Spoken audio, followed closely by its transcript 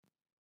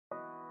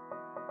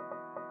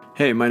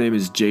Hey, my name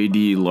is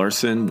J.D.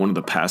 Larson, one of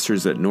the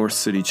pastors at North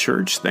City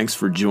Church. Thanks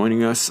for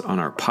joining us on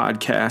our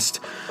podcast.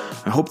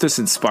 I hope this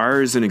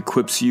inspires and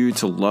equips you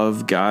to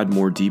love God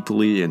more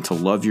deeply and to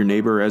love your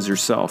neighbor as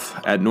yourself.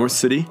 At North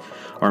City,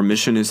 our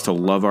mission is to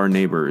love our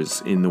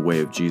neighbors in the way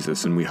of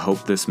Jesus, and we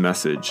hope this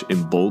message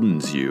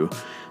emboldens you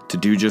to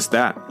do just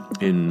that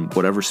in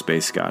whatever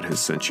space God has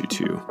sent you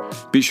to.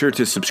 Be sure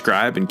to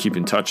subscribe and keep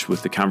in touch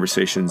with the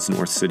conversations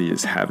North City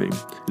is having.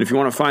 And if you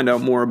want to find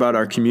out more about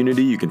our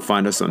community, you can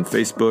find us on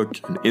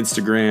Facebook and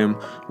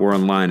Instagram or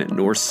online at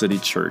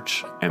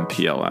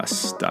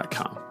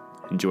northcitychurchmpls.com.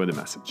 Enjoy the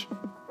message.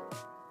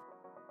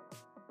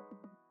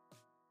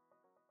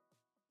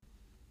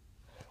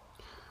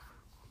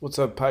 What's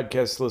up,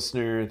 podcast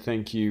listener?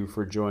 Thank you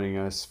for joining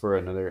us for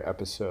another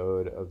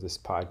episode of this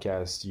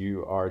podcast.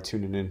 You are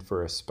tuning in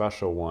for a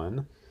special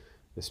one.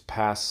 This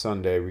past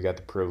Sunday, we got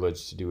the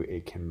privilege to do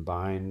a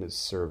combined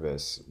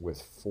service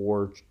with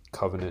 4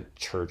 Covenant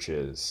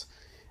churches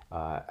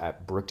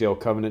at Brookdale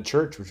Covenant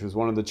Church, which was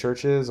one of the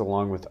churches,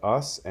 along with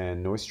us,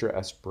 and Nuestra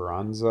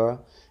Esperanza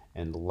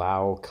and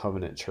Lao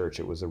Covenant Church.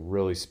 It was a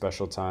really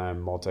special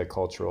time,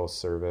 multicultural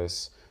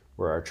service,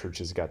 where our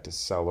churches got to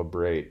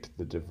celebrate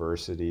the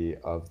diversity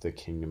of the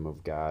kingdom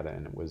of God.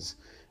 And it was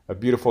a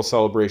beautiful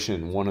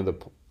celebration. One of the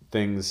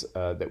things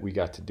that we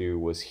got to do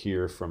was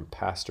hear from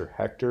Pastor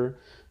Hector,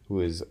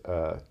 who is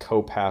a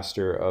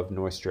co-pastor of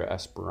Nuestra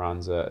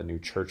Esperanza, a new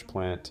church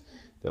plant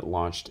that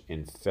launched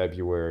in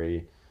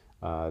February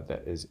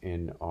that is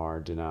in our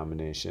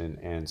denomination.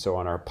 And so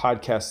on our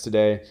podcast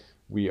today,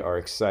 we are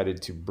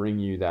excited to bring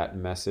you that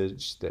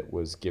message that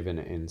was given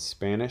in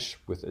Spanish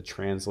with a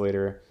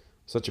translator.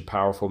 Such a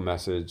powerful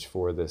message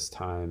for this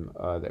time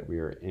that we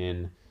are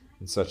in,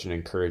 and such an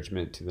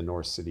encouragement to the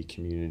North City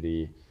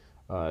community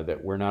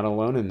that we're not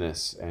alone in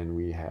this, and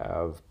we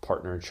have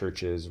partner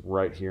churches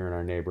right here in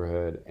our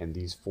neighborhood, and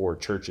these 4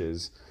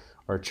 churches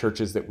are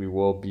churches that we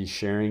will be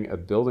sharing a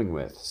building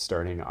with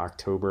starting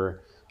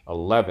October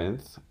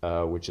 11th,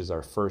 which is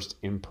our first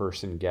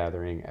in-person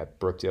gathering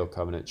at Brookdale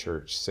Covenant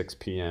Church, 6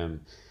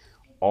 p.m.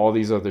 All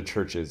these other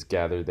churches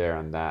gather there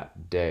on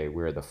that day.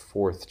 We're the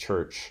 4th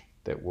church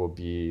that will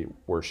be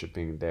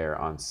worshiping there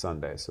on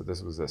Sunday. So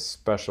this was a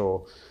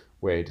special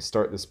way to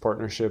start this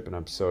partnership, and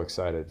I'm so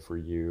excited for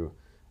you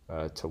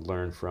to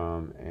learn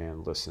from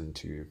and listen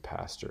to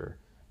Pastor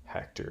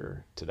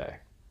Hector today.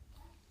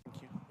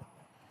 Thank you.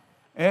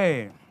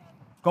 Hey,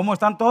 ¿cómo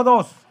están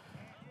todos?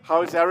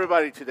 How is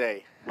everybody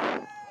today?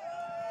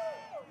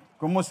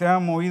 ¿Cómo se ha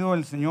movido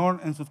el Señor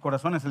en sus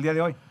corazones el día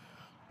de hoy?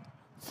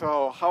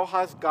 So, how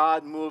has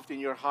God moved in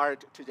your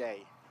heart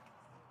today?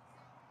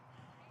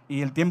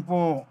 Y el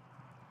tiempo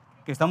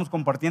que estamos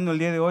compartiendo el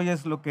día de hoy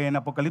es lo que en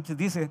Apocalipsis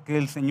dice, que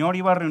el Señor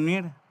iba a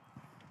reunir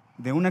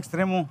de un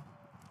extremo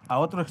a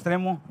otro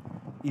extremo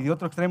y de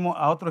otro extremo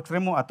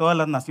a todas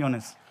las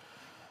naciones.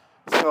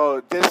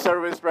 So, this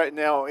service right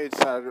now is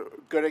a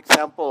good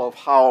example of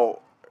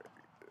how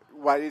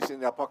what is in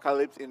the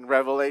Apocalypse, in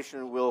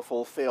Revelation, will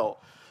fulfill.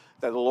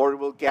 That the Lord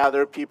will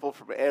gather people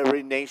from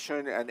every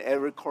nation and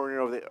every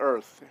corner of the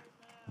earth.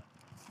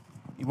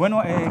 Y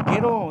bueno,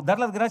 quiero dar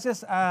las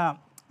gracias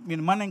a mi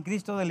hermana en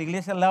Cristo de la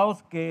iglesia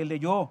Laos, que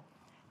leyó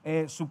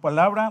su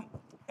palabra,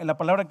 la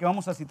palabra que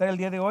vamos a citar el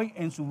día de hoy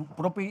en su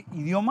propio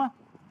idioma.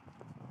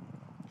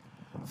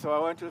 So I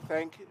want to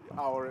thank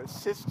our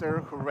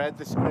sister who read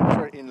the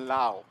scripture in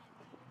Lao.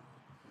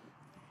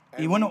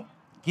 Y bueno,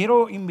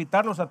 quiero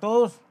invitarlos a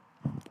todos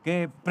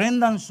que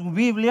prendan su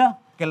Biblia,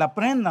 que la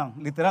prendan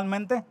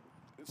literalmente.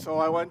 So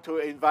I want to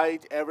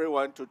invite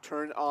everyone to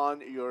turn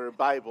on your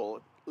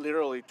Bible,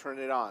 literally turn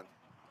it on.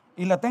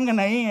 Y la tengan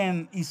ahí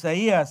en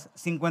Isaías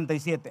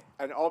 57.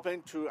 And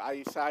open to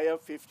Isaiah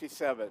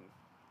 57.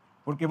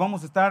 Porque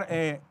vamos a estar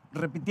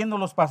repitiendo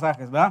los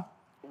pasajes, ¿verdad?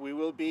 We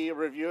will be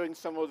reviewing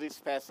some of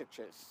these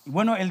passages. Y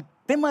bueno, el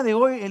tema de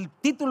hoy, el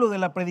título de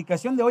la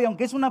predicación de hoy,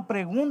 aunque es una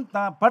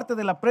pregunta, parte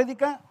de la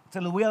prédica, se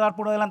los voy a dar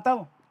por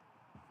adelantado.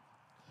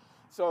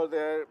 So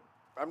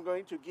I'm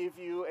going to give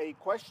you a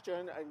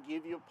question and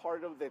give you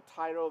part of the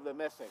title of the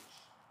message.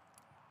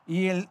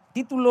 Y el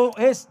título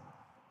es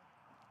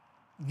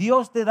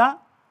Dios te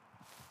da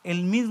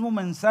el mismo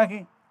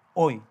mensaje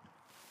hoy.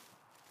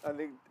 And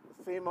the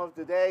theme of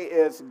today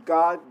is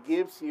God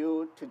gives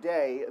you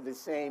today the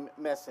same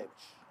message.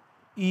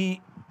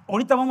 Y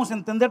ahorita vamos a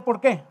entender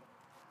por qué,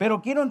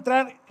 pero quiero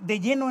entrar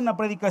de lleno en la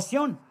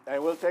predicación. And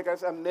it will take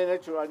us a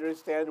minute to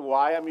understand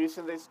why I'm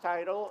using this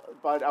title,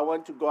 but I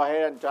want to go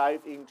ahead and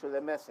dive into the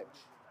message.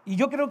 Y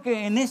yo creo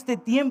que en este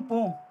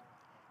tiempo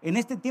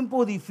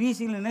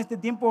difícil, en este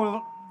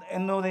tiempo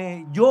en lo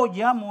de yo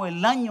llamo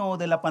el año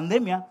de la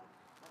pandemia,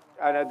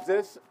 And at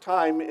this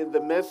time, in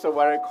the midst of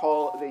what I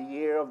call the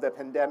year of the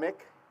pandemic,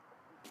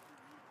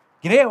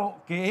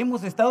 creo que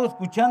hemos estado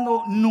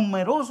escuchando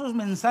numerosos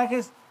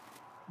mensajes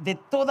de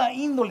toda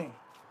índole,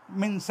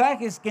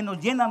 mensajes que nos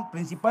llenan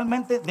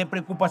principalmente de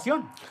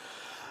preocupación.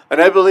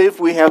 and I believe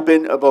we have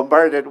been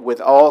bombarded with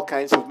all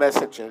kinds of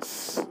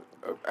messages,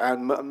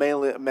 and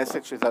mainly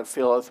messages that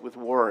fill us with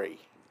worry.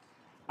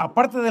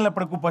 Aparte de la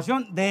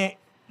preocupación, de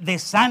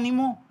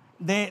desánimo,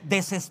 de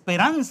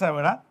desesperanza,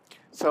 ¿verdad?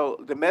 So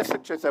the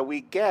messages that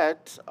we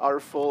get are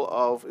full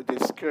of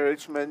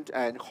discouragement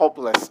and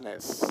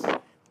hopelessness.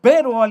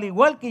 Pero al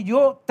igual que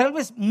yo, tal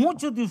vez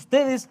muchos de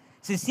ustedes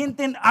se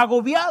sienten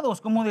agobiados,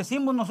 como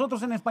decimos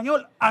nosotros en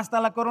español, hasta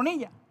la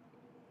coronilla.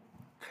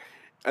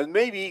 And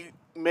maybe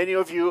many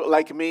of you,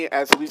 like me,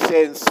 as we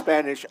say in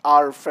Spanish,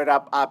 are fed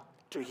up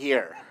to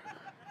here.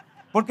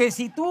 Porque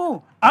si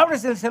tú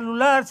abres el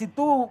celular, si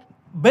tú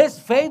ves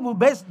Facebook,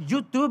 ves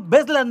YouTube,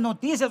 ves las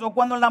noticias, o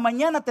cuando en la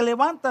mañana te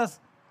levantas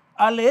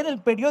a leer el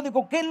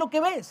periódico, ¿qué es lo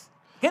que ves?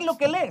 ¿Qué es lo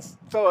que lees?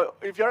 So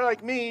if you're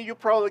like me, you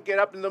probably get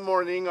up in the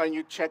morning and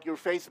you check your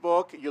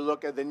Facebook, you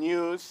look at the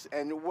news,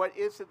 and what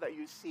is it that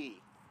you see?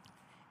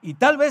 Y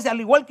tal vez, al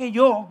igual que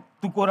yo,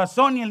 tu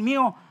corazón y el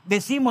mío,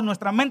 decimos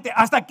nuestra mente,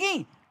 hasta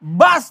aquí,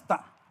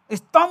 basta,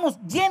 estamos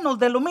llenos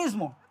de lo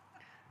mismo.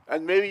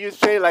 And maybe you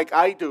say like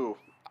I do,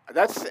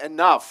 that's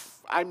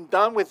enough. I'm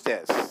done with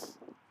this.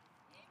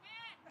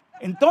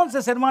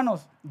 Entonces,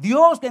 hermanos,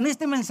 Dios en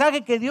este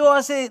mensaje que dio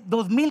hace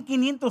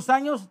 2500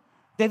 años,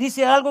 te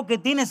dice algo que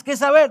tienes que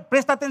saber.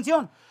 Presta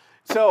atención.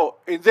 So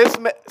in this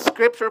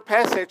scripture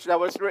passage that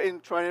was written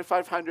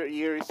 2,500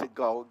 years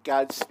ago,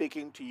 God's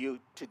speaking to you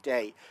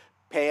today.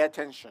 Pay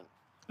attention.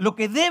 Lo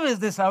que debes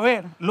de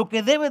saber,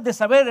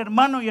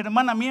 hermano y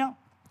hermana mía,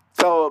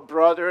 So,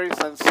 brothers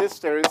and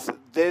sisters,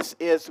 this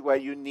is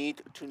what you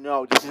need to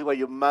know. This is what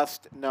you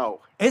must know.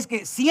 es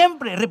que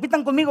siempre,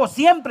 repitan conmigo,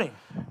 siempre,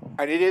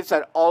 And it is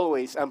that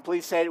always, and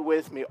please say it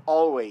with me,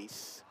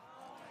 always,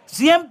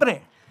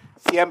 siempre,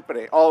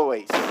 siempre,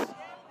 always.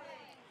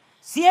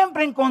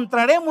 siempre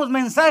encontraremos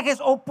mensajes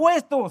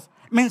opuestos,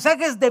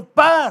 mensajes de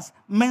paz,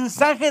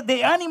 mensajes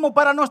de ánimo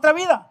para nuestra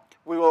vida.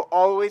 We will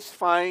always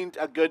find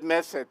a good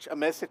message, a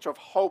message of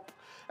hope,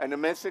 and a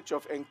message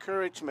of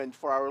encouragement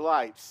for our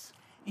lives.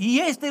 Y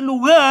este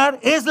lugar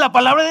es la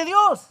palabra de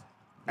Dios,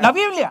 la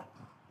Biblia.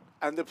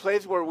 And the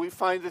place where we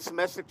find these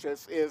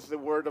messages is the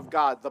Word of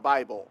God, the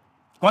Bible.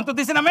 ¿Cuántos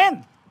dicen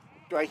amén?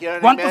 Do I hear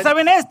an ¿Cuántos amen?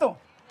 saben esto?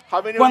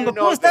 How many of Cuando you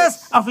tú know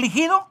estás this?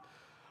 afligido,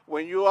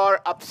 When you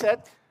are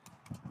upset,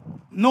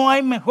 no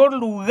hay mejor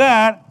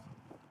lugar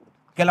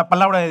que la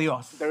palabra de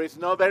Dios. there is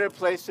no better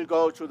place to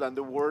go to than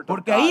the Word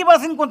Porque of God. ahí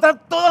vas a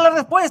encontrar todas las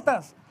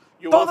respuestas,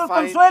 You todo will el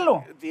find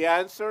consuelo. the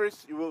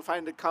answers, you will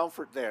find the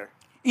comfort there.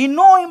 Y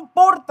no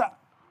importa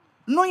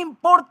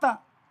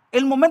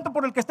el momento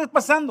por el que estés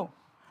pasando.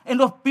 En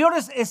los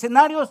peores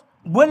escenarios,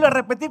 vuelve a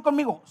repetir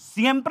conmigo,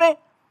 siempre,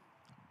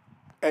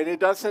 And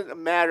it doesn't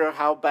matter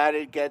how bad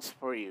it gets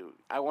for you.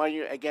 I want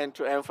you again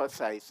to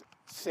emphasize,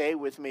 say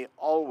with me,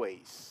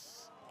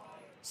 always,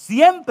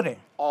 siempre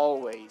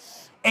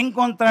always.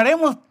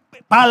 encontraremos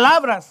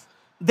palabras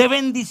de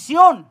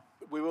bendición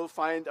We will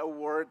find a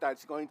word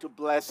that's going to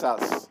bless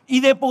us y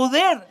de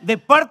poder de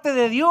parte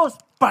de Dios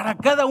para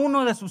cada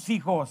uno de sus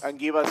hijos. and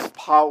give us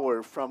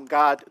power from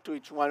God to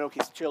each one of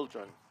His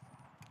children.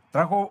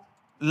 Trajo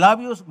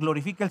labios,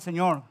 glorifica el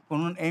Señor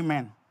con un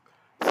amén.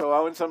 So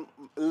I want some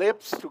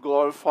lips to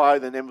glorify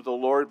the name of the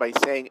Lord by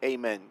saying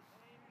amen.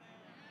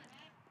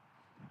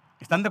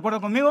 ¿Están de acuerdo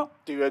conmigo?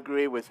 Do you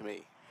agree with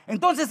me?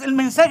 Entonces, el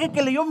mensaje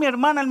que leyó mi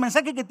hermana, el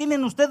mensaje que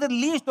tienen ustedes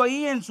listo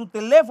ahí en su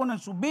teléfono, en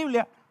su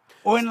Biblia,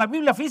 o en la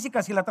Biblia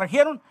física, si la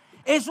trajeron,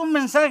 es un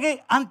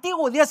mensaje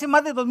antiguo de hace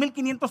más de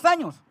 2500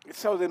 años.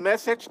 So the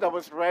message that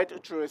was read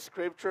through a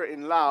scripture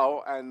in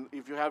Lao, and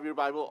if you have your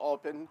Bible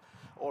open,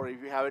 or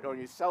if you have it on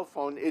your cell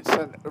phone, it's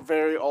a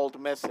very old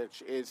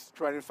message. It's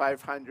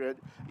 2,500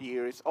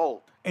 years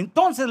old.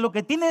 Entonces, lo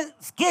que tienes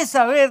que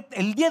saber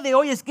el día de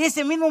hoy es que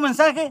ese mismo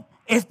mensaje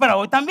es para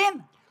hoy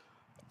también.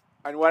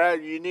 And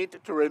what you need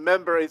to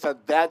remember is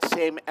that that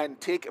same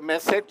antique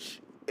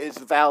message is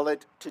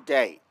valid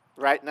today,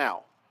 right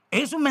now.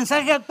 Es un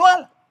mensaje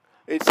actual.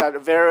 It's a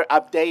very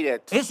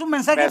updated Es un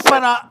mensaje message.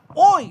 para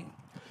hoy,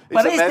 It's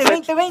para a este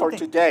message for 2020.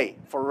 today,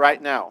 for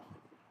right now.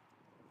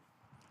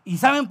 ¿Y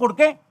saben por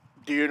qué?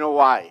 Do you know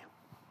why?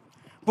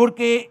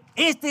 Porque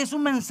este es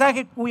un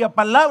mensaje cuya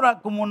palabra,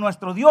 como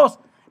nuestro Dios,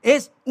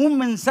 es un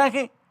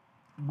mensaje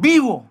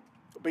vivo.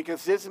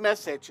 Because this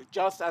message,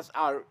 just as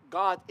our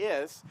God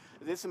is,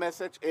 this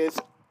message is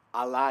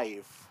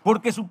alive.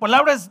 Porque su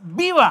palabra es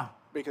viva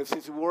Because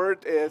His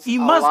word is y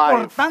más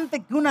alive cortante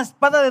que una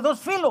espada de dos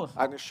filos.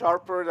 and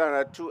sharper than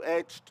a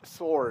two-edged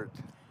sword.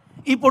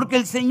 Y porque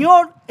el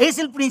Señor es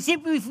el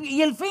principio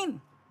y el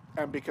fin.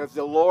 And because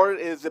the Lord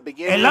is the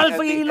beginning El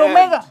Alfa and y the el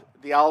Omega.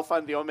 end, the Alpha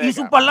and the Omega. Y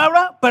su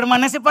palabra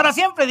permanece para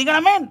siempre. Digan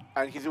amén.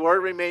 And His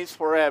word remains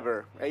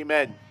forever.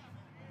 Amen.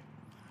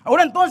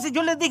 Ahora entonces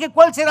yo les dije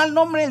cuál será el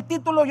nombre del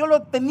título. Yo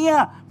lo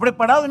tenía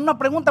preparado en una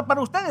pregunta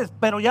para ustedes,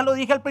 pero ya lo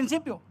dije al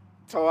principio.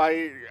 So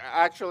I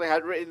actually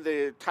had written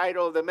the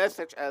title of the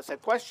message as a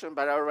question,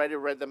 but I already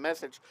read the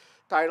message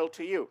title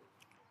to you.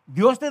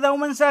 Dios te da un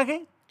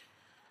mensaje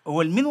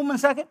o el mismo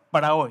mensaje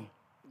para hoy.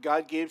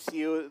 God gives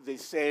you the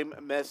same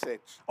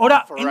message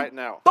Ahora, for en right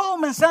now. todo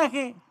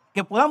mensaje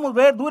que podamos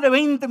ver dure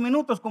 20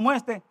 minutos como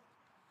este,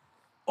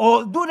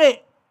 o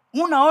dure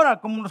una hora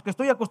como los que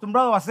estoy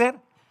acostumbrado a hacer,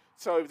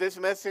 So if this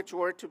message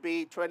were to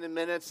be 20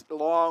 minutes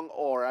long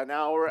or an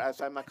hour,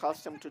 as I'm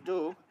accustomed to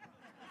do,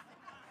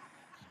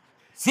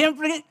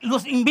 Siempre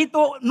los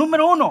invito,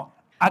 número uno,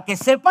 a que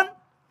sepan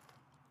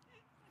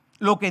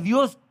lo que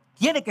Dios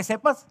quiere que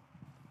sepas.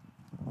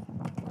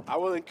 I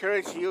will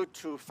encourage you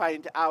to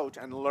find out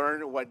and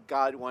learn what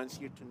God wants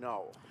you to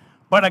know,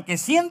 Para que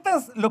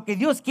sientas lo que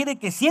Dios quiere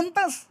que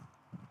sientas.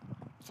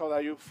 so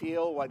that you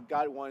feel what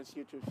God wants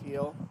you to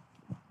feel,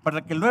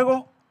 Para que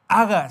luego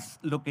hagas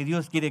lo que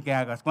Dios quiere que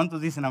hagas.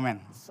 ¿Cuántos dicen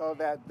amén? so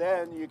that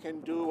then you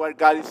can do what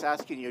God is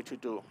asking you to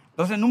do.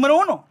 Entonces, número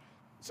uno,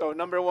 So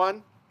number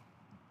one,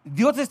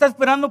 Dios está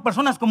esperando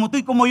personas como tú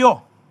y como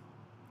yo.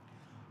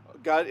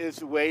 God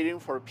is waiting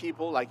for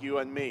people like you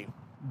and me.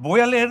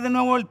 Voy a leer de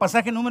nuevo el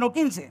pasaje número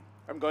 15.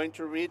 I'm going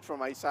to read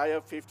from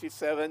Isaiah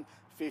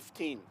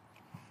 57:15.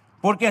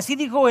 Porque así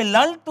dijo el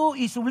alto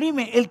y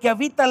sublime, el que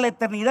habita la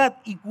eternidad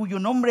y cuyo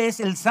nombre es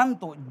el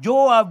santo.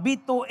 Yo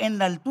habito en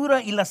la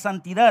altura y la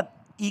santidad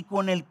y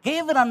con el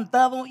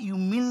quebrantado y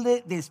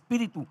humilde de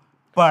espíritu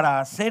para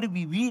hacer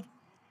vivir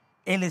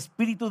el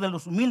espíritu de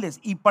los humildes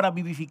y para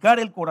vivificar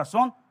el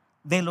corazón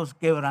de los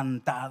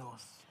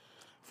quebrantados.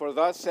 For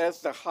thus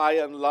says the high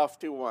and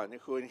lofty one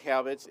who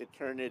inhabits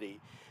eternity,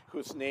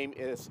 whose name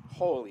is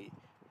holy.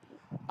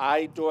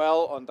 I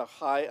dwell on the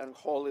high and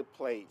holy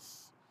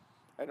place,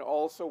 and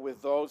also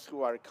with those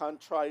who are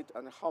contrite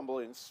and humble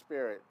in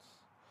spirit,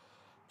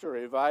 to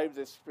revive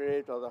the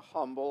spirit of the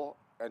humble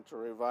and to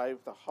revive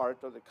the heart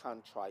of the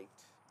contrite.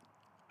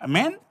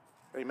 Amén.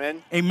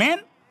 Amen.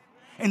 Amén.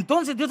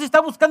 Entonces Dios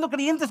está buscando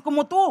creyentes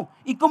como tú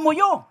y como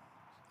yo,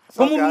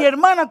 So como God- mi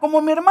hermana,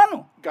 como mi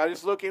hermano. God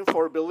is looking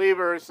for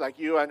believers like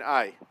you and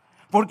I.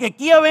 Porque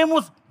aquí ya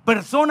vemos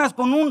personas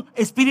con un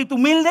espíritu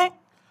humilde,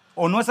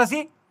 ¿o no es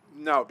así?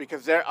 No,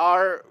 because there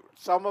are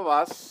some of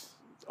us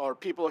or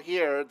people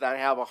here that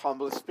have a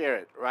humble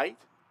spirit, right?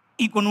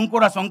 Y con un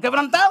corazón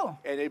quebrantado,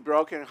 And a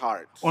broken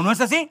heart, ¿o no es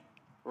así?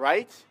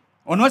 right?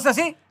 ¿O no es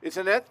así?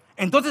 Isn't it?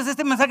 Entonces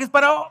este mensaje es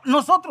para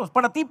nosotros,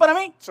 para ti y para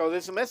mí. So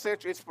this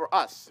message is for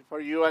us, for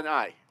you and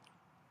I.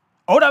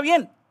 Ahora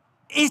bien,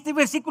 este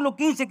versículo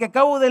 15 que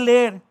acabo de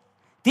leer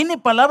tiene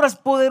palabras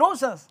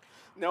poderosas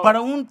No.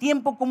 para un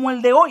tiempo como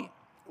el de hoy.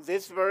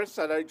 This verse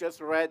that I just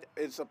read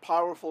is a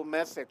powerful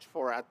message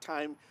for a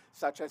time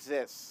such as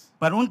this,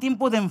 Para un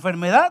tiempo de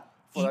enfermedad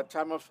for a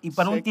time of y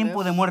para un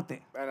tiempo de sickness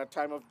muerte. and a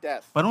time of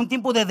death, Para un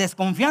tiempo de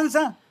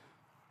desconfianza,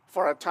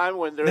 for a time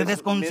when there de is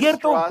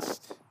desconcierto,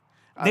 mistrust,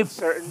 de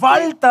uncertainty,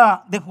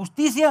 falta de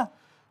justicia,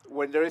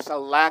 when there is a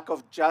lack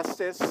of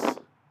justice,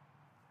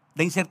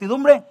 de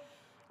incertidumbre,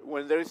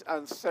 when there is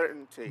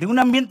uncertainty, de un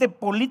ambiente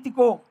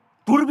político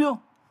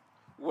turbio.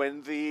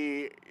 when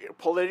the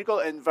political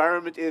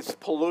environment is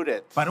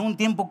polluted, Para un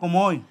tiempo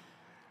como hoy,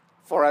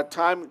 for a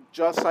time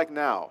just like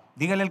now.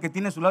 dígale al que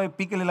tiene a su lado y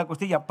píquele la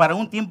costilla. Para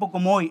un tiempo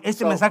como hoy,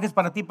 este So- mensaje es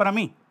para ti y para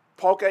mí.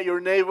 Poke at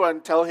your neighbor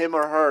and tell him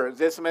or her,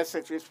 this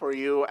message is for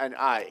you and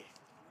I.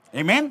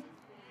 Amén.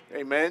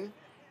 Amen.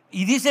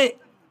 Y dice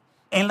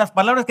en las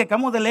palabras que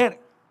acabamos de leer,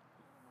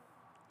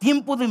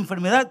 tiempo de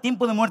enfermedad,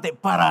 tiempo de muerte,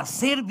 para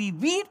hacer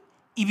vivir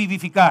y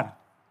vivificar.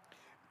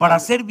 Para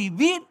hacer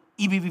vivir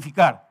y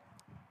vivificar.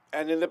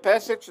 And in the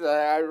passage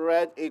that I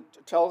read, it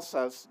tells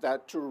us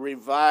that to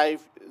revive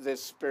the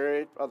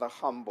spirit of the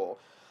humble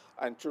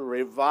and to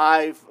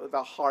revive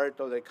the heart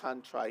of the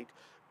contrite,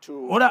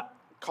 to Ahora,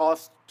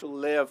 cause to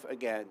live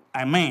again.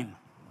 amén.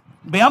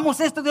 Veamos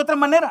esto de otra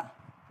manera.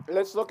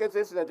 Let's look at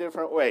this in a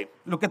different way.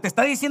 Lo que te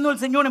está diciendo el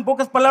Señor en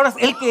pocas palabras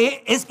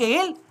es que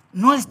Él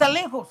no está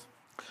lejos.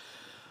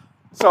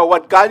 So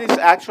what God is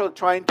actually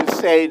trying to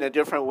say in a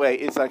different way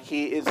is that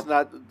he is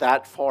not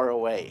that far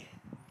away.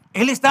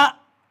 Él está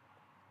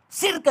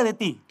cerca de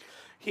ti.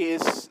 He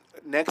is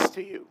next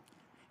to you.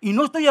 Y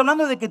no estoy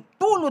hablando de que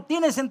tú lo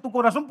tienes en tu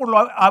corazón por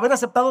haber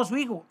aceptado a su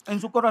hijo en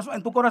su corazón,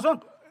 en tu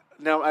corazón.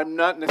 Now, I'm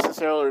not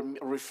necessarily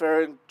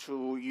referring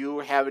to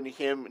you having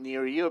him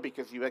near you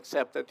because you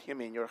accepted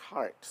him in your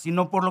heart.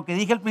 Sino por lo que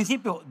dije al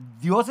principio,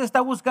 Dios está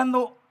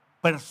buscando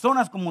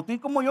personas como tú y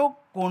como yo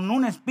con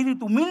un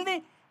espíritu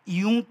humilde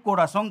y un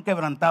corazón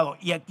quebrantado.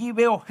 Y aquí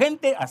veo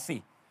gente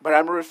así. But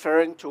I'm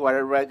referring to what I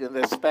read in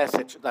this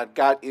passage, that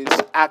God is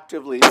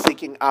actively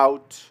seeking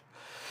out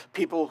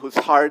people whose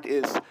heart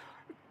is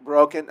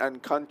broken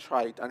and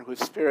contrite and whose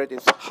spirit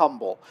is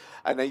humble.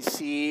 And I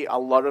see a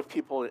lot of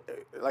people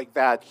like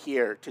that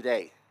here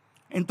today.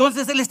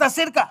 Entonces Él está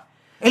cerca,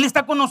 Él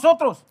está con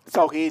nosotros.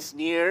 So he's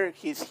near,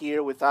 he's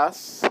here with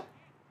us.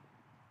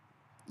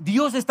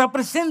 Dios está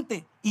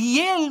presente y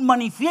Él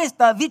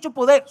manifiesta dicho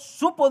poder,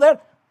 su poder,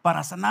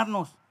 para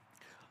sanarnos.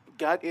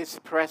 God is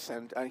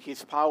present and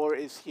his power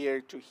is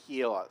here to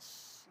heal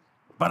us,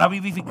 Para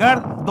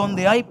vivificar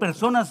donde hay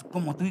personas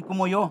como tú y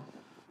como yo.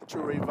 to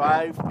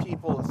revive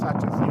people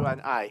such as you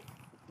and I.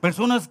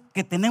 Personas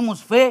que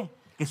tenemos fe,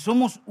 que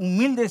somos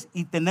humildes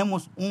y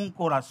tenemos un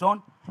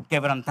corazón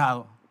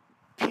quebrantado.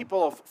 People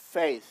of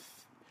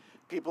faith,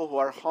 people who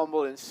are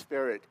humble in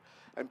spirit,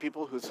 and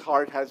people whose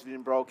heart has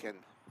been broken.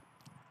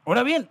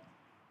 Ahora bien,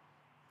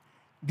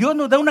 Dios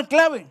nos da una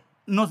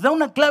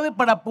clave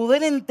para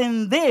poder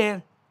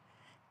entender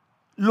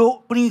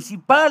lo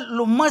principal,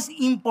 lo más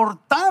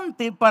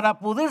importante para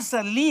poder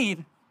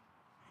salir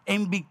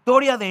en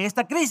victoria de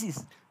esta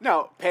crisis.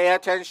 Now, pay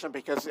attention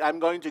because I'm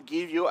going to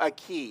give you a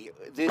key.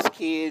 This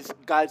key is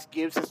God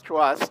gives it to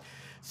us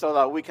so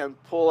that we can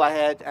pull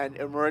ahead and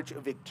emerge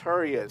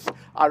victorious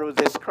out of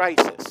this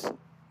crisis.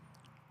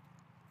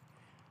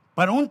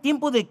 Para un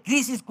tiempo de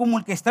crisis como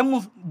el que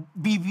estamos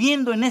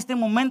viviendo en este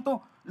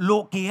momento,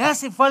 lo que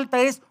hace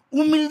falta es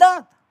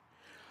humildad.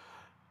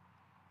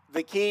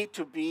 The key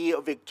to be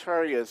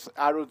victorious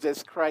out of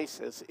this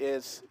crisis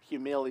is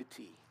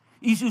humility.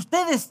 Y si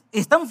ustedes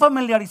están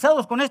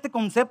familiarizados con este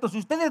concepto, si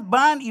ustedes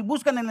van y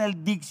buscan en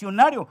el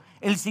diccionario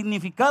el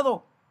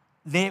significado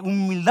de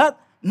humildad,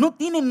 no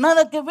tiene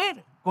nada que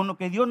ver con lo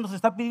que Dios nos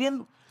está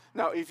pidiendo.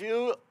 Now, if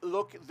you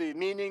look at the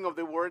meaning of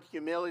the word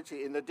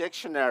humility in the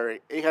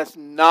dictionary, it has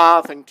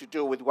nothing to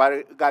do with what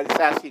God is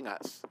asking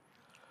us.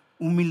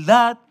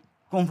 Humildad,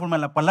 conforme a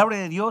la palabra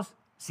de Dios,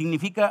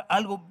 significa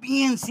algo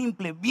bien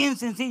simple, bien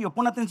sencillo.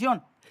 Pon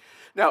atención.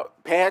 Now,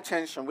 pay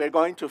attention. We're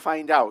going to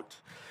find out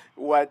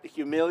what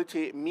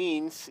humility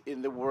means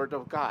in the Word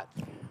of God.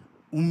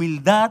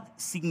 Humildad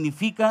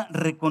significa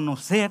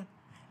reconocer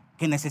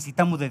que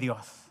necesitamos de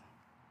Dios.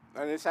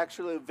 And it's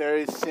actually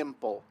very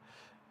simple.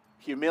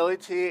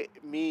 Humility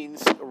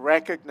means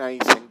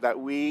recognizing that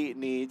we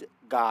need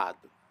God.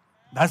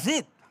 That's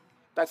it.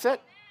 That's it.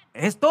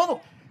 Es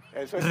todo.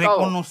 Eso es todo.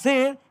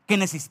 Reconocer que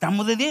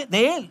necesitamos de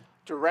Él.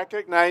 To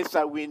recognize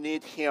that we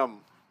need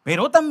Him.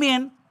 Pero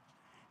también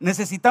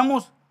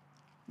necesitamos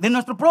de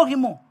nuestro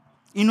prójimo.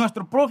 Y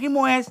nuestro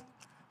prójimo es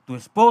tu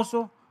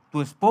esposo, tu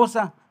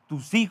esposa,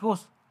 tus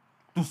hijos,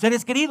 tus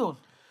seres queridos.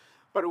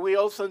 But we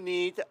also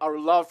need our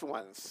loved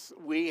ones.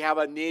 We have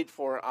a need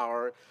for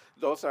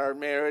those that are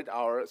married,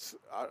 our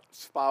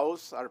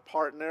spouse, our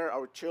partner,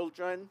 our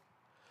children,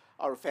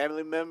 our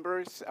family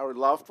members, our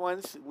loved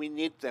ones. We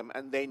need them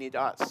and they need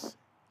us.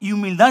 Y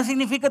humildad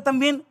significa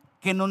también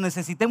que nos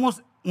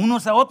necesitemos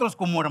unos a otros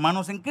como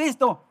hermanos en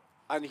Cristo.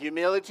 And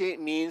humility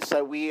means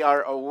that we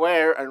are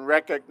aware and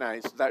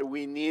recognize that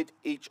we need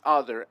each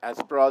other as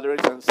brothers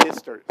and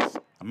sisters.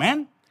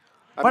 Amén.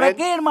 Amén. ¿Para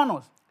qué,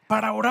 hermanos?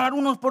 Para orar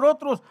unos por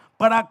otros,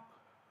 para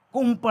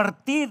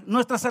compartir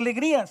nuestras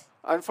alegrías.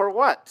 And for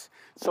what?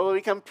 So that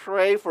we can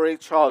pray for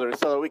each other,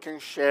 so that we can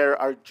share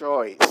our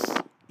joys.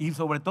 Y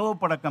sobre todo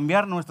para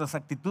cambiar nuestras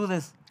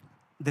actitudes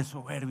de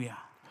soberbia.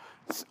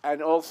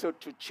 And also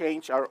to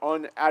change our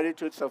own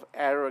attitudes of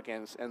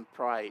arrogance and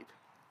pride.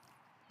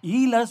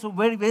 Y la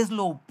soberbia es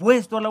lo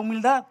opuesto a la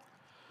humildad.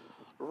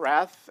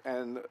 Wrath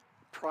and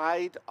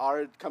pride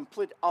are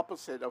complete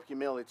opposite of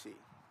humility.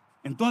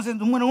 Entonces,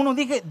 número uno,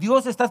 dije,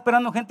 Dios está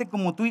esperando gente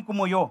como tú y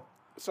como yo,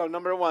 So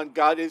number one,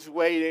 God is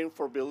waiting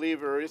for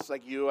believers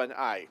like you and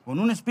I, con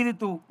un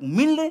espíritu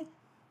humilde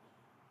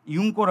y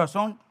un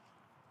corazón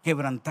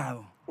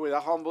quebrantado. with a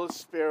humble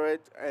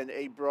spirit and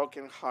a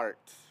broken heart.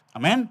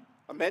 Amén.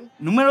 Amen.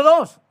 Número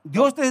dos,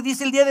 Dios te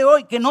dice el día de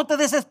hoy que no te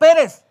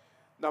desesperes.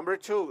 Number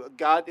two,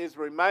 God is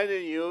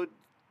reminding you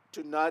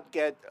to not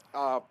get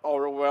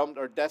overwhelmed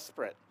or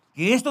desperate.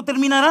 Que esto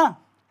terminará.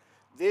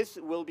 This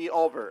will be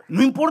over.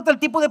 No importa el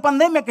tipo de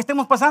pandemia que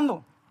estemos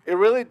pasando. It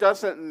really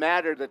doesn't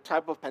matter the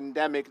type of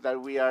pandemic that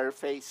we are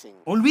facing.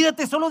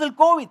 Olvídate solo del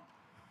COVID.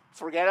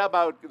 Forget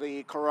about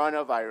the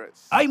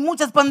coronavirus. Hay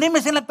muchas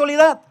pandemias en la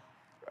actualidad.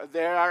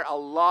 There are a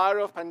lot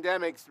of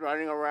pandemics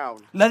running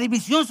around, La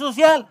división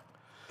social,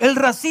 el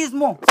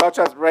racismo, such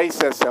as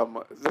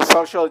racism, the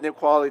social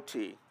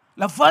inequality,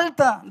 la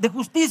falta de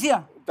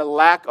justicia. the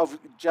lack of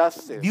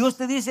justice. Dios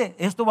te dice,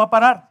 esto va a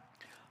parar.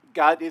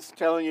 God is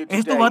telling you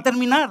Esto va a today,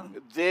 terminar.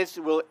 this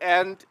will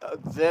end,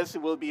 this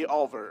will be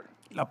over.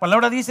 La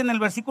palabra dice en el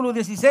versículo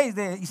 16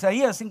 de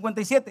Isaías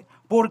 57,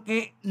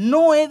 porque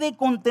no he de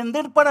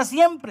contender para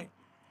siempre,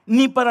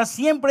 ni para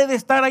siempre he de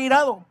estar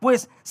airado,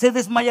 pues se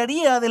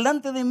desmayaría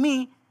delante de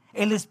mí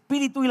el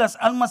espíritu y las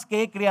almas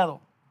que he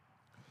creado.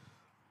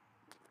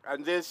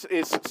 And this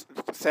is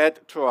said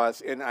to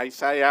us in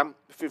Isaiah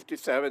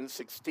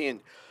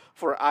 57:16.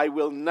 For I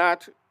will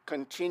not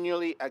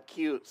continually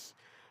accuse,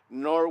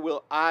 nor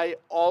will I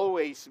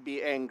always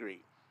be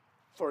angry.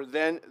 For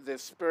then the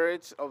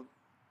spirits of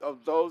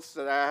those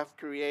that I have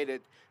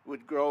created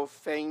would grow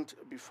faint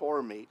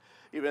before me,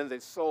 even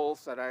the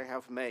souls that I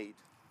have made.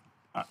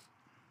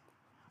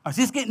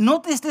 Así es que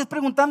no te estés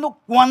preguntando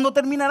cuándo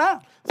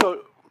terminará. So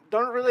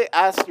don't really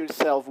ask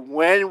yourself,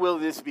 when will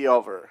this be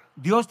over?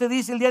 Dios te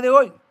dice el día de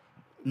hoy,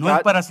 no es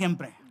God- para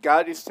siempre.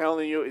 God is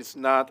telling you it's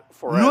not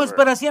forever. No es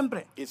para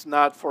siempre. It's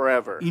not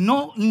forever. Y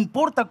no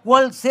importa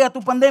cuál sea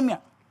tu pandemia.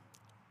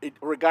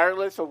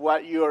 Regardless of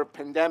what your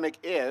pandemic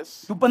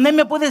is, Tu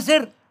pandemia puede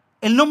ser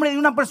el nombre de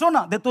una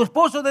persona, de tu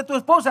esposo, de tu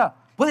esposa.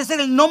 Puede ser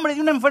el nombre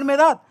de una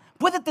enfermedad.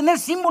 Puede tener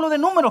símbolo de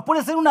números.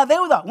 Puede ser una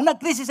deuda, una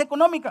crisis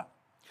económica.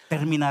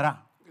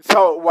 Terminará.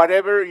 so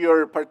whatever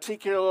your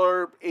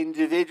particular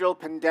individual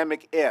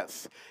pandemic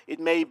is, it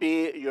may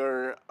be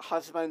your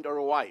husband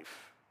or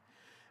wife,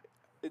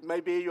 it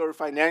may be your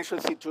financial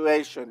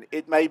situation,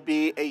 it may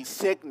be a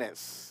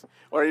sickness,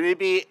 or it may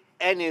be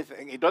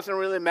anything. It doesn't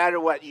really matter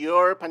what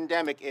your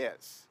pandemic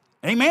is.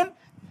 Amén.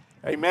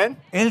 Amen?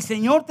 El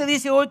Señor te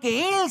dice hoy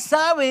que Él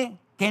sabe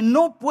que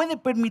no puede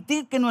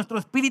permitir que nuestro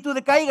espíritu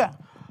decaiga.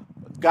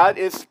 God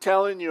is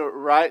telling you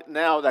right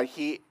now that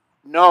He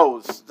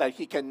knows that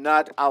He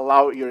cannot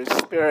allow your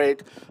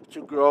spirit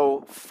to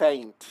grow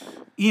faint.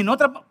 Y en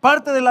otra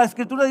parte de la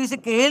escritura dice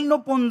que Él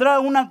no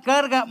pondrá una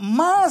carga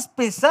más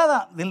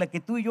pesada de la que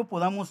tú y yo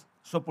podamos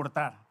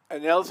soportar.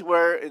 And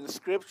elsewhere in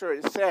Scripture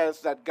it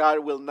says that God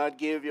will not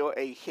give you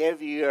a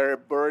heavier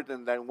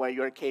burden than what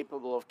you're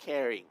capable of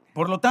carrying.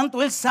 Por lo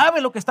tanto, Él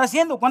sabe lo que está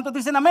haciendo. ¿Cuántos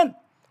dicen amén?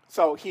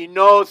 So He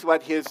knows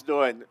what He's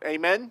doing.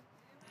 Amen?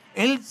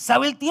 Él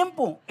sabe el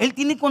tiempo. Él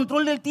tiene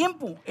control del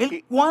tiempo.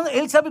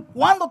 Él sabe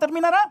cuándo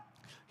terminará.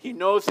 He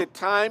knows the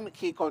time.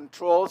 He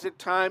controls the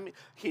time.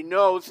 He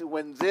knows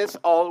when this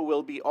all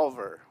will be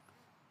over.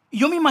 Y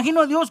yo me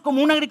imagino a Dios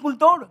como un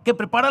agricultor que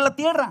prepara la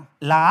tierra,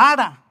 la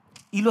ara.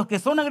 Y los que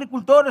son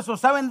agricultores o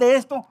saben de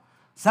esto,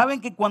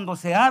 saben que cuando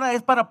se ara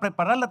es para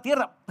preparar la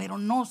tierra, pero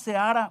no se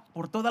ara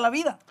por toda la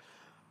vida.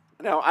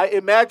 Now, I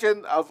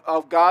imagine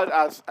of God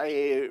as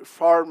a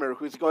farmer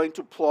who's going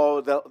to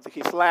plow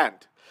his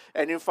land.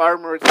 Any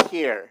farmers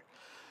here,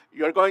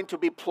 you're going to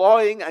be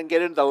plowing and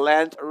getting the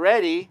land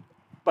ready,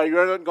 but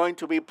you're not going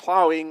to be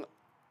plowing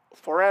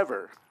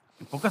forever.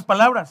 En pocas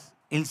palabras,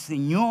 el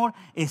Señor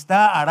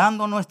está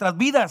arando nuestras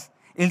vidas.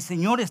 El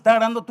Señor está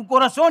arando tu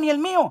corazón y el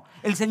mío.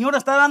 El Señor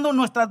está arando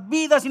nuestras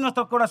vidas y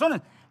nuestros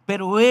corazones.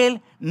 Pero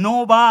Él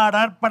no va a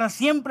arar para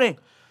siempre.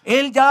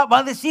 Él ya va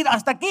a decir,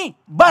 hasta aquí,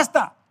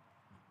 basta.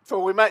 So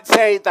we might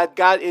say that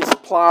God is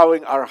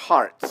plowing our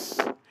hearts,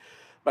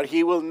 but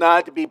He will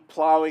not be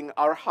plowing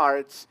our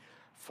hearts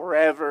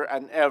forever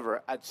and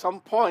ever. At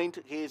some point,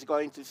 He is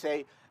going to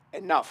say,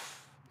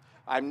 enough,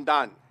 I'm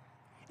done.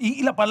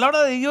 Y la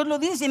palabra de Dios lo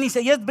dice en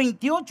Isaías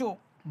 28,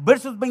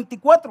 versos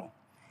 24.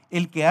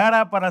 El que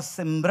ara para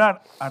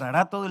sembrar,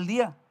 arará todo el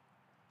día.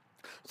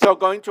 So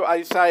going to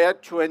Isaiah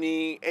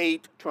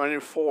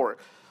 28:24,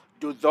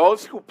 do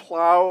those who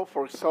plow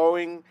for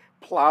sowing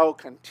plow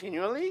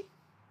continually?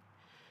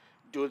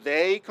 Do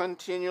they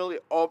continually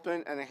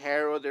open and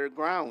harrow their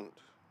ground?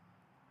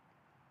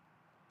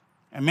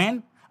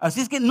 Amén.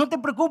 Así es que no te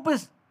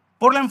preocupes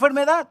por la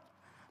enfermedad.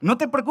 No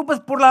te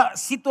preocupes por la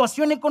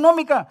situación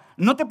económica.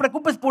 No te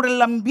preocupes por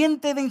el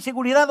ambiente de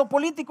inseguridad o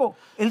político.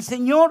 El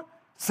Señor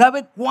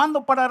sabe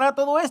cuándo parará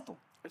todo esto.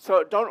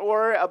 So don't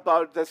worry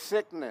about the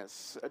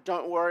sickness.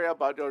 Don't worry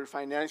about your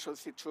financial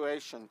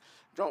situation.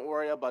 Don't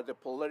worry about the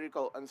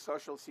political and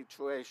social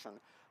situation.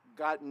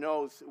 God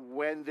knows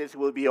when this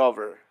will be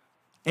over.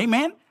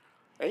 Amén.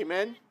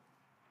 Amen.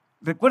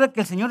 Recuerda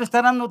que el Señor está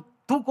arando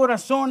tu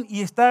corazón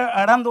y está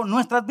arando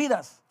nuestras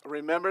vidas.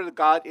 Remember that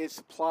God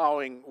is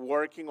plowing,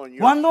 working on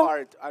your ¿Cuándo?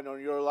 heart and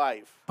on your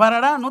life.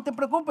 Parará, no te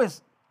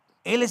preocupes.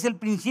 Él es el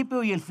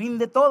principio y el fin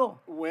de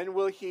todo. When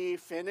will He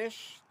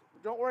finish?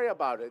 Don't worry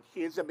about it.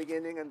 He is the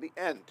beginning and the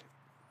end.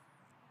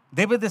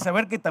 Debes de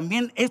saber que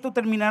también esto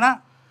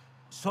terminará.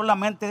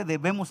 Solamente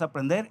debemos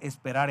aprender a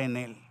esperar en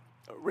Él.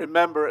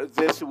 Remember,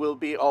 this will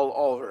be all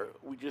over.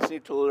 We just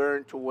need to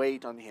learn to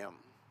wait on Him.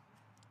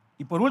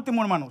 Y por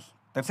último, hermanos,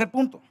 tercer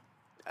punto.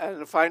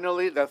 And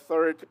finally, the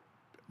third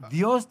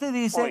Dios te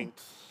dice point.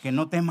 que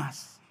no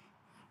temas.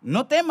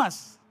 No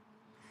temas.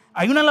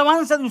 Hay una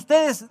alabanza de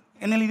ustedes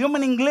en el idioma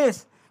en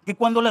inglés que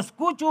cuando la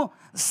escucho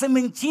se me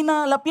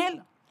enchina la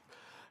piel.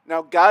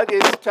 Now, God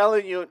is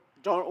telling you,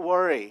 don't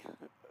worry,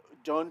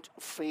 don't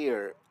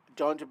fear,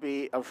 don't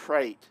be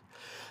afraid.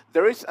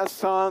 There is a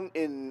song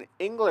in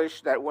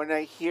English that when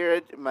I hear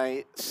it,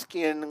 my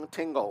skin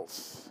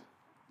tingles.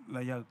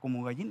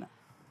 Como gallina.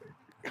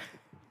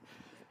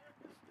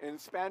 In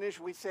Spanish,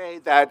 we say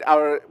that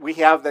we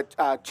have the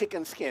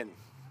chicken skin.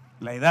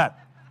 La edad.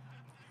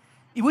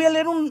 Y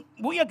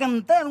voy a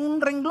cantar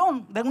un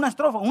renglón de una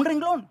estrofa, un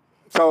renglón.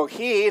 So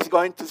he is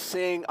going to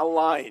sing a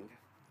line.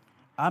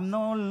 I'm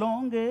no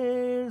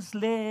longer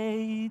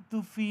slave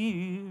to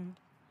fear,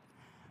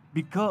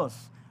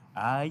 because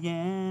I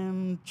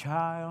am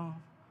child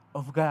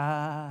of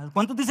God.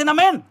 ¿Cuántos dicen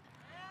amén?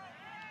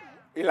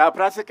 Y la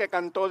frase que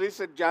cantó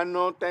dice, ya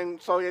no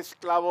soy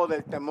esclavo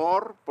del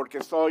temor,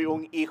 porque soy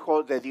un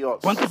hijo de Dios.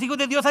 ¿Cuántos hijos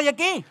de Dios hay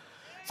aquí?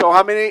 So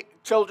how many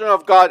children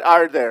of God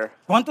are there?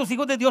 ¿Cuántos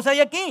hijos de Dios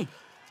hay aquí?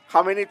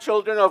 How many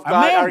children of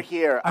God Amén. are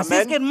here? Así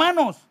es que, Amen.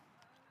 hermanos,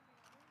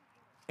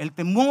 el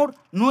temor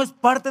no es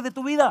parte de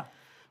tu vida,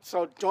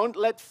 So don't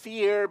let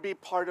fear be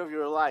part of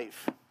your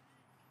life.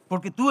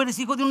 porque tú eres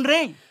hijo de un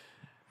rey.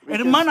 Because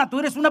Hermana, tú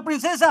eres una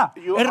princesa.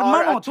 You are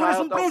Hermano, a tú eres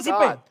un child of príncipe.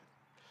 God.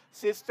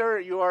 Sister,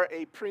 you are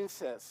a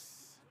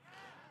princess.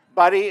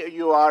 Buddy,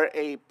 you are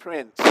a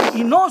prince.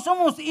 Y no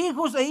somos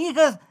hijos e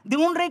hijas de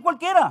un rey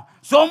cualquiera.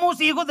 Somos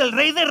hijos del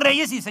Rey de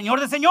Reyes y Señor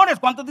de Señores.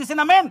 ¿Cuántos dicen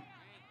amén?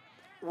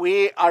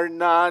 We are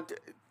not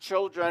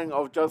children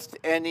of just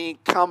any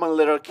common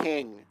little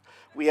king.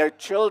 We are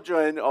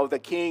children of the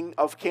King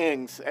of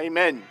Kings.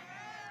 Amen.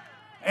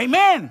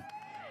 Amen.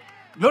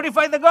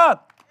 Glorify the God.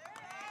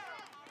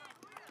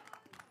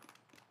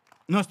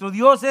 Nuestro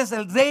Dios es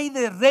el Rey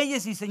de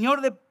Reyes y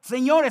Señor de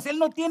Señores. Él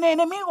no tiene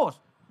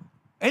enemigos.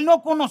 Él no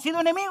ha conocido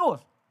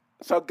enemigos.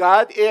 So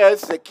God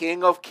is the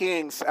King of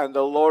Kings and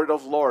the Lord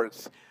of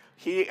Lords.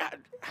 He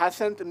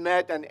hasn't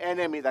met an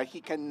enemy that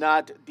he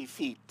cannot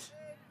defeat.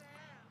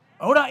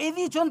 Ahora, he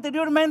dicho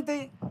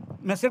anteriormente,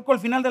 me acerco al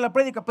final de la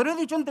prédica, pero he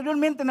dicho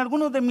anteriormente en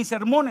algunos de mis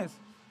sermones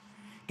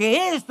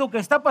que esto que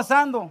está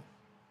pasando,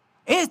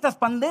 estas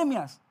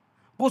pandemias,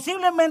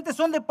 posiblemente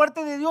son de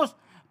parte de Dios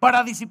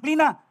para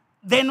disciplina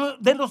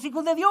de los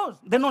hijos de Dios,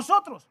 de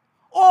nosotros,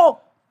 o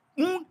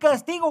un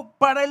castigo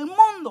para el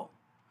mundo.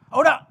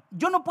 Ahora,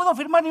 yo no puedo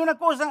afirmar ni una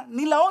cosa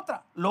ni la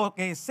otra. Lo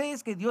que sé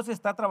es que Dios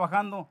está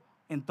trabajando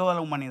en toda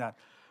la humanidad.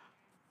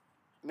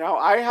 Now,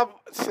 I have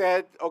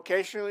said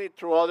occasionally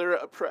through other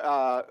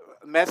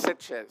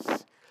messages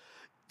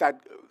that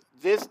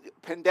this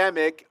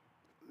pandemic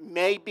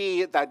may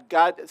be that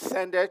God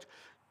sent it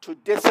to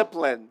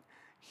discipline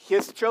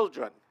his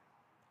children,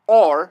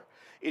 or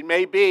it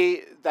may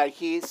be that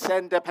he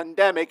sent the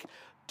pandemic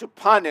to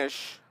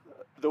punish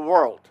the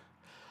world.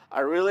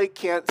 I really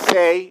can't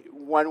say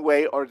one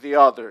way or the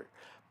other,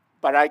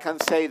 but I can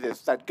say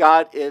this, that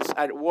God is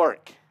at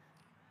work.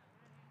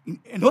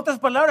 En otras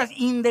palabras,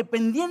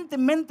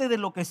 independientemente de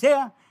lo que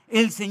sea,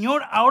 el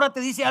Señor ahora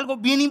te dice algo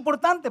bien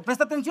importante.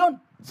 Presta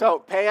atención. So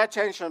pay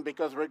attention,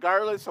 because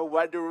regardless of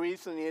what the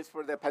reason is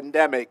for the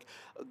pandemic,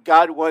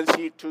 God wants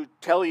you to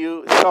tell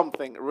you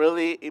something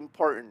really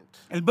important.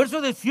 El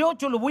verso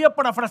 18 lo voy a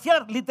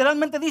parafrasear.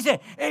 Literalmente dice,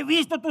 he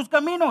visto tus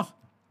caminos,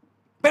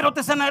 pero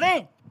te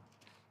sanaré,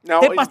 Now,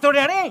 te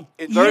pastorearé.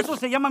 in Y verse- eso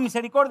se llama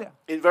misericordia.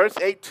 in verse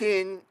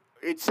 18,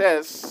 it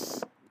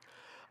says,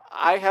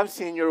 I have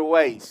seen your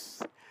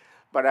ways,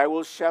 but I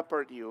will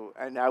shepherd you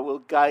and I will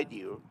guide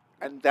you.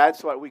 And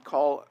that's what we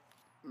call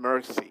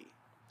mercy.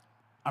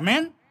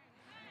 Amén.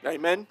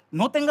 Amen?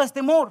 No tengas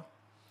temor.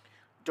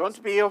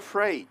 Don't be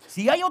afraid.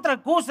 Si hay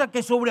otra cosa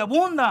que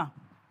sobreabunda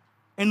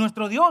en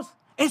nuestro Dios,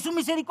 es su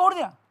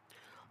misericordia.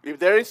 If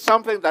there is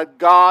something that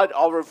God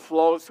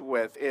overflows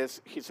with,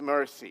 is his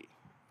mercy.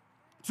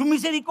 Su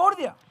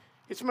misericordia.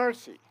 His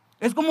mercy.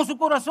 Es como su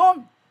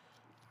corazón.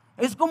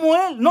 Es como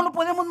Él. No lo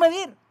podemos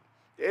medir.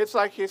 It's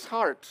like his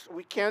heart.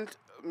 We can't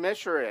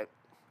measure it.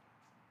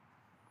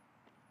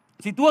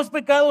 Si tú has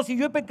pecado, si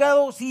yo he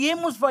pecado, si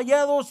hemos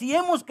fallado, si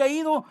hemos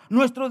caído,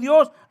 nuestro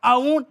Dios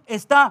aún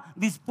está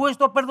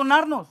dispuesto a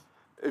perdonarnos.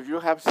 If you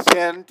have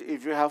sinned,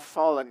 if you have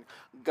fallen,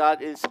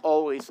 God is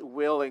always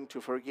willing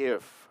to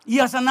forgive Y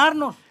a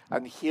sanarnos.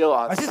 and heal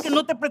us. Así es que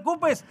no te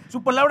preocupes.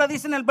 Su palabra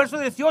dice en el verso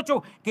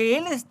 18 que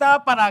Él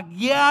está para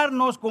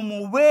guiarnos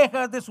como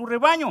ovejas de su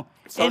rebaño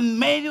So- en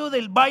medio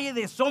del valle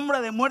de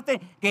sombra de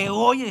muerte que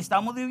hoy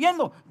estamos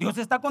viviendo. Dios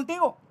está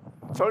contigo.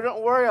 So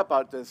don't worry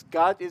about this.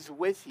 God is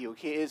with you.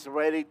 He is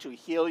ready to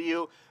heal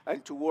you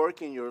and to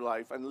work in your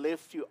life and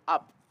lift you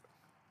up.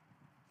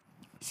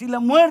 Si la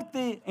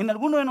muerte en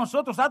alguno de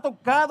nosotros ha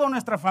tocado a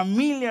nuestra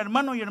familia,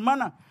 hermano y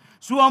hermana,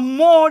 su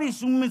amor y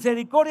su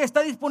misericordia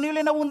está disponible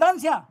en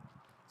abundancia.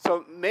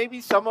 So maybe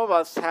some of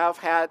us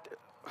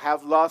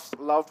have lost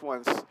loved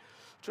ones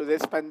to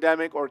this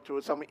pandemic or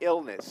to some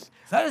illness.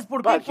 ¿Sabes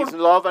por qué? But his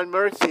love and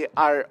mercy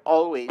are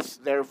always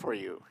there for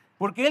you.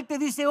 Porque Él te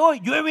dice hoy,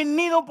 yo he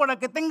venido para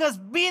que tengas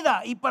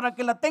vida y para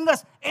que la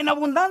tengas en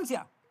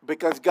abundancia.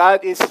 Because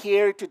God is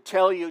here to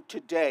tell you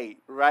today,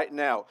 right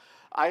now,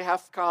 I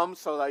have come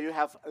so that you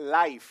have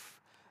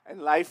life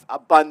and life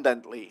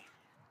abundantly.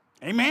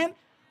 Amén.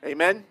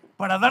 Amen?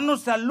 Para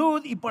darnos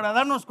salud y para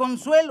darnos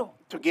consuelo.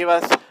 To give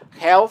us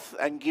health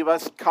and give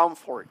us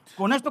comfort.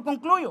 Con esto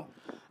concluyo.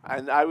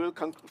 And I will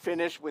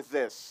finish with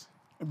this.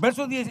 El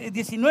verso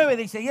 19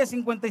 de Isaías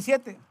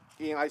 57.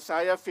 In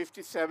Isaiah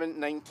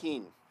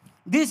 57:19.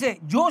 Dice,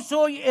 yo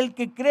soy el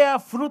que crea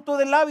fruto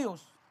de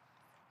labios.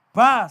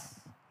 Paz.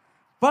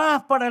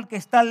 Paz para el que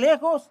está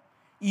lejos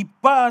y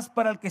paz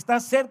para el que está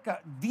cerca.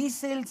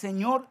 Dice el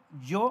Señor,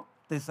 yo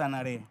te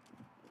sanaré.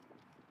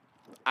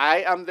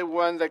 I am the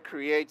one that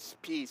creates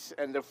peace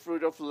and the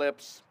fruit of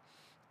lips.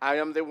 I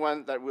am the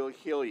one that will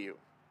heal you.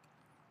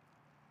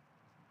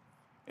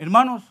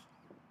 Hermanos,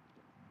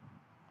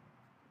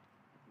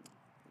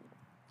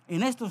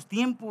 en estos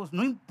tiempos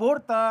no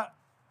importa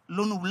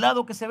lo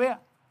nublado que se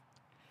vea.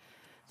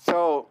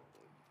 So,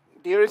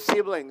 dear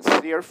siblings,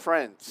 dear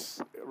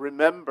friends,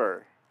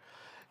 remember,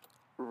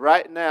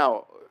 right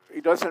now,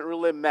 it doesn't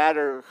really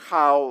matter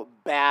how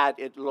bad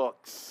it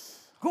looks.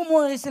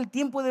 ¿Cómo es el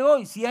tiempo de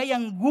hoy? Si hay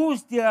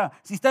angustia,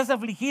 si estás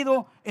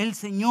afligido, el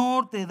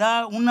Señor te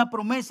da una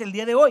promesa el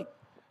día de hoy.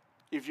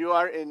 If you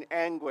are in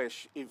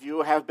anguish, if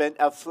you have been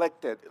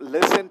afflicted,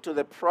 listen to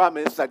the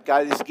promise that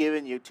God is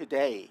giving you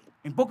today.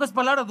 En pocas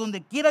palabras,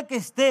 donde quiera que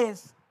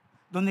estés,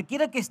 donde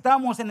quiera que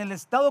estamos, en el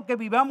estado que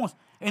vivamos,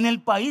 en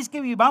el país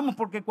que vivamos,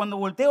 porque cuando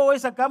volteo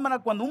esa cámara,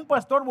 cuando un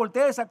pastor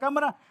voltea esa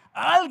cámara,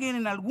 alguien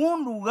en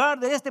algún lugar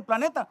de este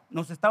planeta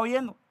nos está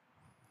oyendo.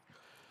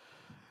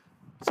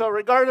 So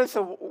regardless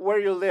of where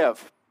you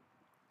live,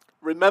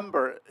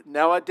 remember,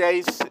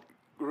 nowadays,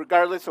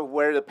 regardless of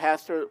where the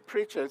pastor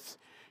preaches,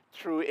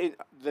 through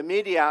the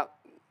media,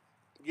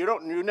 you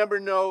never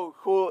know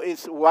who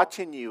is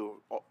watching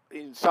you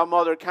in some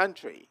other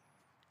country.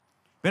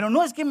 Pero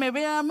no es que me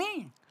vea a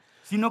mí,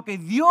 sino que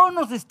Dios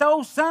nos está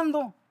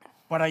usando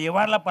para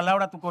llevar la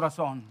palabra a tu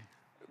corazón.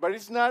 But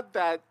it's not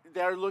that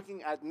they're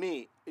looking at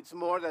me. It's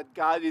more that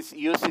God is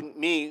using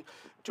me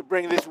to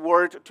bring this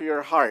word to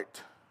your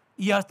heart.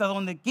 Y hasta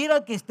donde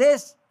quiera que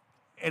estés,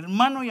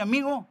 hermano y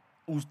amigo,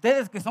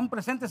 ustedes que son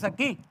presentes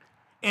aquí,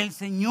 el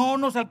Señor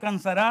nos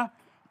alcanzará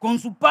con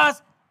su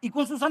paz y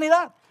con su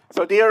sanidad.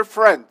 So, dear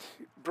friend,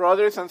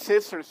 brothers and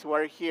sisters who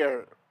are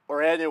here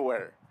or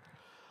anywhere,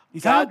 ¿Y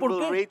saben God por will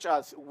qué? reach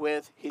us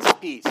with His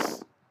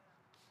peace.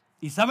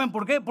 ¿Y saben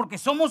por qué? Porque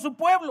somos su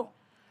pueblo.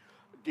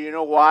 Do you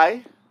know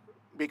why?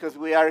 Because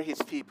we are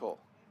His people.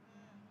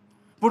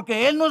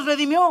 Porque Él nos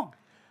redimió.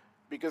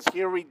 Because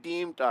He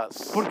redeemed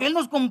us. Porque Él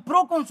nos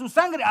compró con su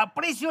sangre a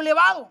precio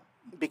elevado.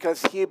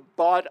 Because He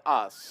bought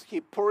us.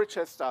 He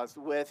purchased us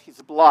with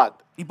His blood.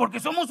 Y porque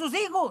somos sus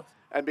hijos.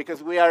 And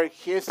because we are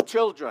His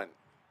children.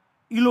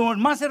 Y lo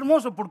más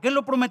hermoso, porque Él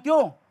lo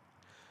prometió.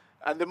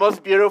 And the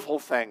most beautiful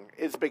thing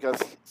is because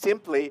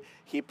simply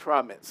He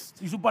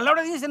promised. Y su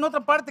palabra dice en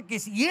otra parte que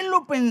si Él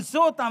lo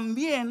pensó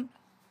también,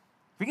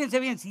 fíjense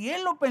bien, si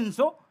Él lo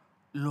pensó,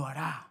 lo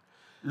hará,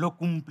 lo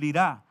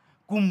cumplirá,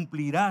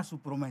 cumplirá su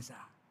promesa.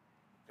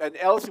 And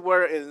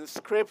elsewhere in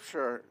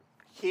Scripture,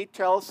 He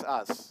tells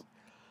us,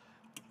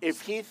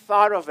 if He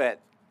thought of it,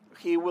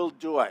 He will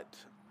do it.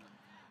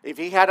 If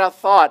He had a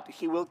thought,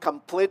 He will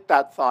complete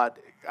that thought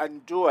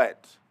and do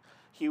it.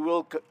 He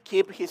will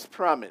keep His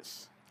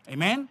promise.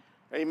 Amén.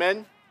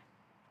 Amen?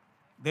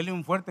 Dele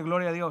un fuerte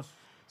gloria a Dios.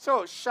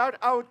 So shout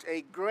out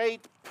a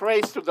great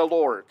praise to the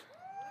Lord.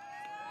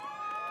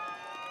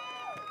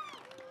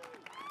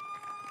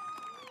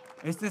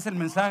 Este es el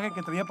mensaje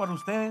que traía para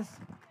ustedes.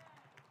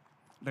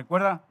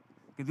 Recuerda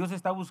que Dios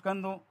está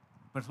buscando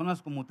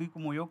personas como tú y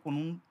como yo con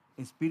un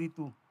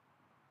espíritu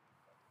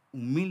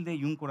humilde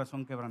y un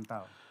corazón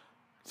quebrantado.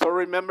 So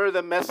remember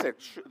the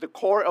message. The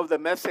core of the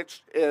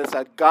message is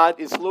that God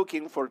is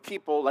looking for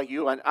people like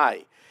you and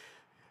I.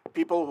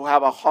 People who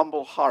have a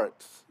humble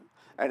heart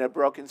and a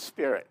broken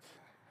spirit.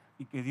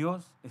 Y que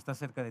Dios está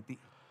cerca de ti.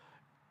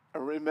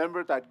 And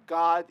remember that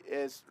God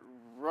is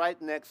right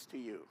next to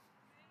you.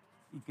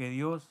 Y que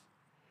Dios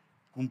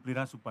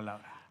cumplirá su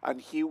palabra.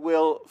 And He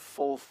will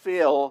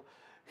fulfill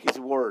His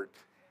word.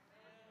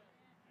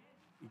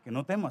 Y que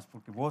no temas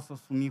porque vos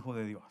sos un hijo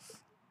de Dios.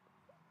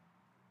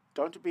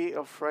 Don't be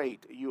afraid.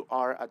 You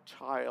are a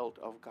child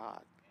of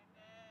God.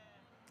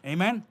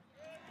 Amén.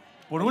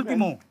 Por Amen.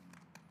 último,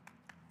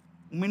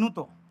 un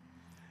minuto.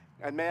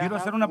 And may I Quiero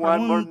have hacer una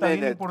one more pregunta bien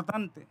minute?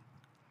 importante.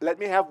 Let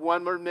me have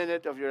one more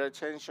minute of your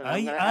attention. I'm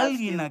 ¿Hay going to ask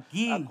alguien you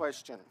aquí? a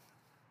question.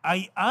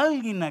 ¿Hay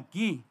alguien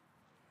aquí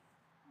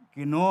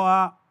que no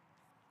ha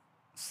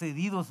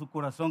cedido su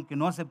corazón, que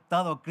no ha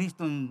aceptado a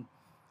Cristo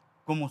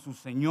como su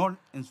Señor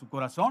en su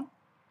corazón?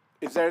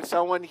 Is there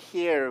someone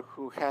here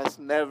who has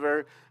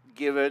never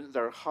given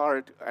their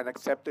heart and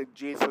accepted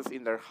Jesus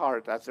in their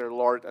heart as their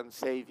Lord and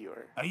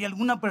Savior? ¿Hay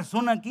alguna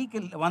persona aquí que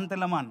levante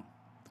la mano?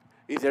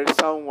 Is there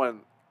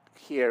someone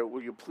here?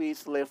 Will you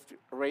please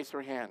raise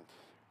your hand?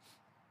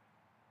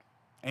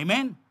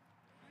 Amén.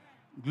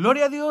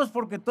 Gloria a Dios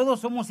porque todos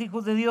somos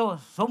hijos de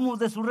Dios, somos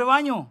de su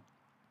rebaño.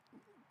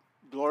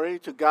 Glory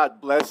to God.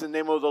 Bless the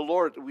name of the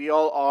Lord. We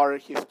all are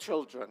His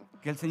children.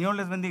 Que el Señor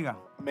les bendiga.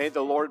 May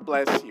the Lord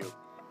bless you.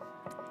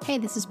 Hey,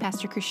 this is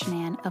Pastor Christian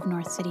Ann of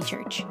North City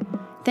Church.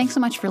 Thanks so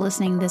much for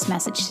listening to this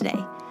message today.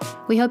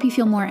 We hope you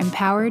feel more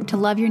empowered to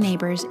love your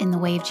neighbors in the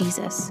way of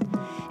Jesus.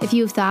 If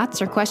you have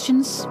thoughts or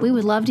questions, we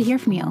would love to hear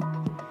from you.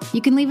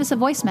 You can leave us a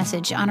voice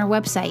message on our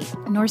website,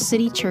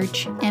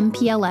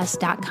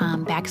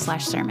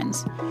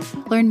 northcitychurchmpls.com/sermons.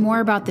 Learn more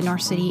about the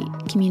North City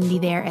community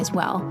there as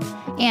well.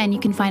 And you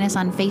can find us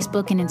on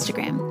Facebook and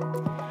Instagram.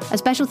 A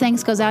special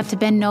thanks goes out to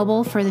Ben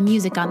Noble for the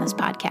music on this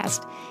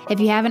podcast. If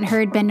you haven't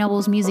heard Ben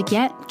Noble's music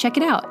yet, check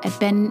it out at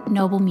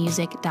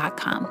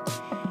bennoblemusic.com.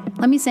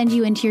 Let me send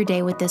you into your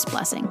day with this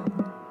blessing.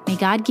 May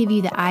God give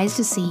you the eyes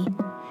to see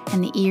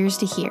and the ears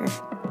to hear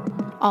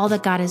all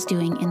that God is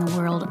doing in the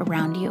world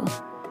around you.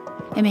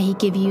 And may He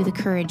give you the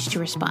courage to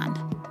respond.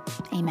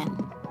 Amen.